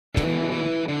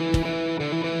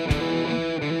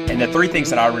And the three things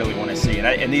that I really want to see,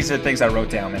 and these are the things I wrote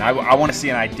down, and I want to see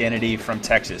an identity from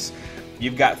Texas.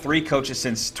 You've got three coaches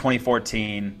since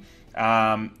 2014.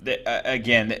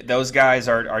 Again, those guys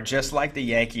are just like the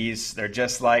Yankees. They're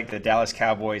just like the Dallas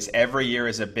Cowboys. Every year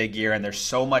is a big year, and there's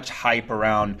so much hype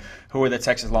around who are the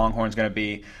Texas Longhorns going to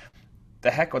be.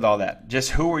 The heck with all that.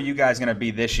 Just who are you guys going to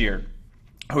be this year?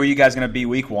 Who are you guys going to be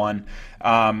week one?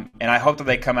 And I hope that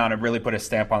they come out and really put a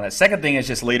stamp on that. Second thing is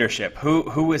just leadership.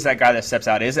 Who is that guy that steps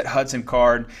out? Is it Hudson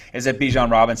Card? Is it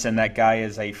Bijan Robinson? That guy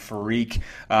is a freak.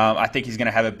 I think he's going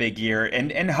to have a big year.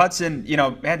 And Hudson,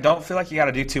 man, don't feel like you got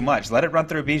to do too much. Let it run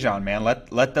through Bijan, man.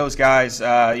 Let those guys,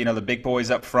 the big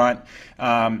boys up front,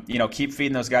 keep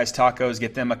feeding those guys tacos.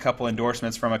 Get them a couple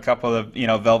endorsements from a couple of,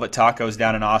 Velvet Tacos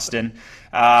down in Austin.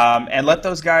 And let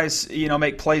those guys,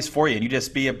 make plays for you. And you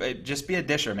just be a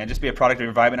disher, man. Just be a product of your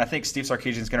environment. I think Steve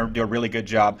Sarkisian is going to do a really good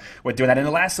job with doing that. And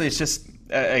then lastly, it's just,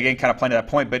 again, kind of playing to that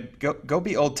point, but go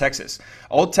be Old Texas.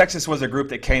 Old Texas was a group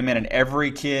that came in, and every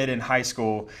kid in high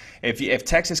school, if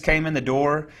Texas came in the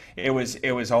door, it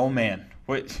was oh man,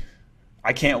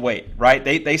 I can't wait, right?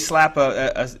 They slap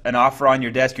an offer on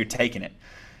your desk, you're taking it.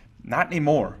 Not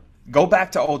anymore. Go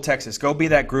back to Old Texas. Go be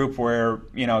that group where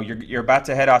you're about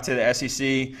to head off to the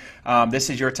SEC. This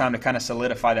is your time to kind of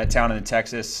solidify that town in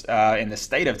Texas, in the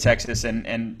state of Texas,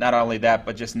 and not only that,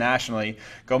 but just nationally.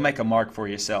 Go make a mark for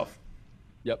yourself.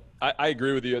 Yep, I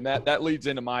agree with you, and that leads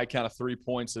into my kind of 3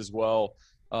 points as well.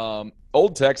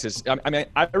 Old Texas.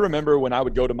 I remember when I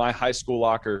would go to my high school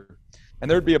locker, and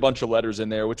there'd be a bunch of letters in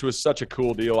there, which was such a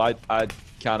cool deal. I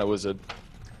kind of was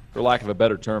for lack of a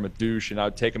better term, a douche, and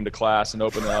I'd take them to class and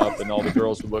open it up, and all the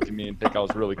girls would look at me and think I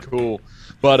was really cool.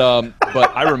 But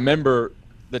I remember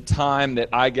the time that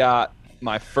I got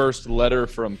my first letter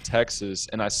from Texas,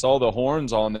 and I saw the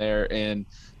horns on there, and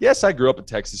yes, I grew up a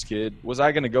Texas kid. Was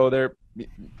I going to go there?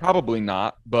 Probably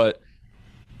not, but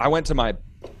I went to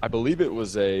I believe it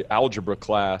was a algebra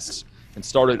class, and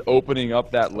started opening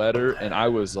up that letter, and I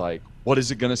was like, what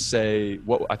is it going to say?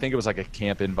 I think it was like a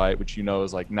camp invite, which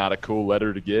is like not a cool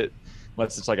letter to get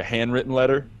unless it's like a handwritten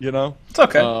letter, It's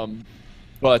okay.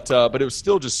 But it was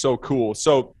still just so cool.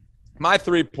 So my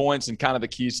 3 points and kind of the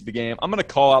keys to the game, I'm going to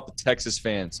call out the Texas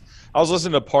fans. I was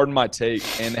listening to Pardon My Take,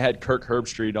 and they had Kirk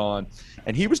Herbstreit on,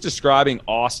 and he was describing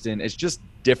Austin as just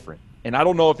different. And I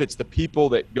don't know if it's the people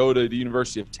that go to the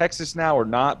University of Texas now or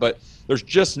not, but there's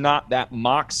just not that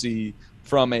moxie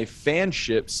from a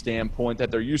fanship standpoint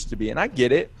that there used to be. And I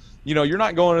get it. You're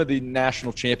not going to the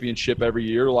national championship every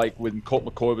year like when Colt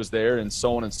McCoy was there and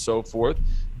so on and so forth.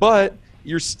 But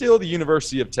you're still the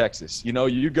University of Texas.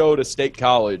 You go to State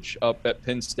College up at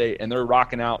Penn State, and they're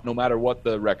rocking out no matter what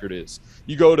the record is.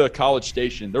 You go to College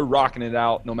Station, they're rocking it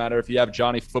out no matter if you have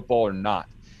Johnny Football or not.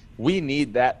 We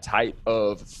need that type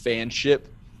of fanship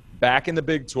back in the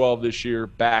Big 12 this year,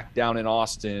 back down in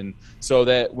Austin, so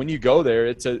that when you go there,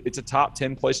 it's a top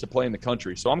 10 place to play in the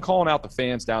country. So I'm calling out the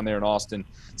fans down there in Austin.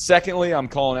 Secondly, I'm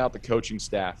calling out the coaching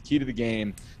staff. Key to the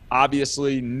game,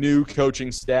 obviously, new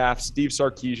coaching staff. Steve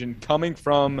Sarkisian coming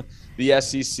from the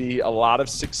SEC, a lot of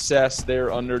success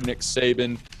there under Nick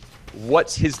Saban.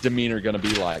 What's his demeanor going to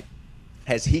be like?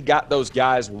 Has he got those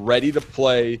guys ready to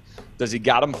play? Does he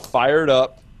got them fired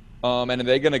up? And are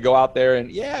they going to go out there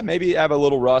and, maybe have a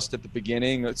little rust at the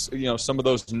beginning, it's, some of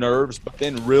those nerves, but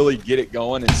then really get it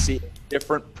going and see a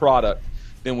different product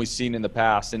than we've seen in the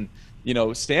past. And,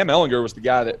 Sam Ehlinger was the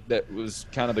guy that was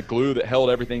kind of the glue that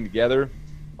held everything together.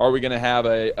 Are we going to have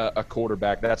a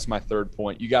quarterback? That's my 3rd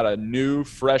point. You got a new,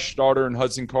 fresh starter in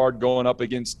Hudson Card going up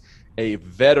against a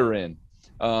veteran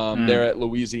there at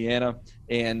Louisiana.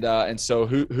 And so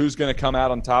who's going to come out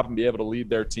on top and be able to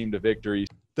lead their team to victory?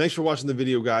 Thanks for watching the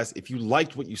video, guys. If you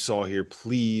liked what you saw here,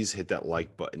 please hit that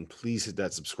like button. Please hit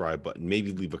that subscribe button.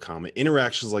 Maybe leave a comment.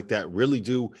 Interactions like that really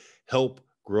do help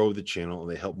grow the channel, and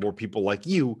they help more people like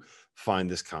you find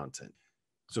this content.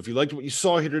 So if you liked what you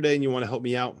saw here today and you want to help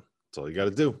me out, that's all you got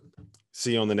to do.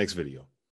 See you on the next video.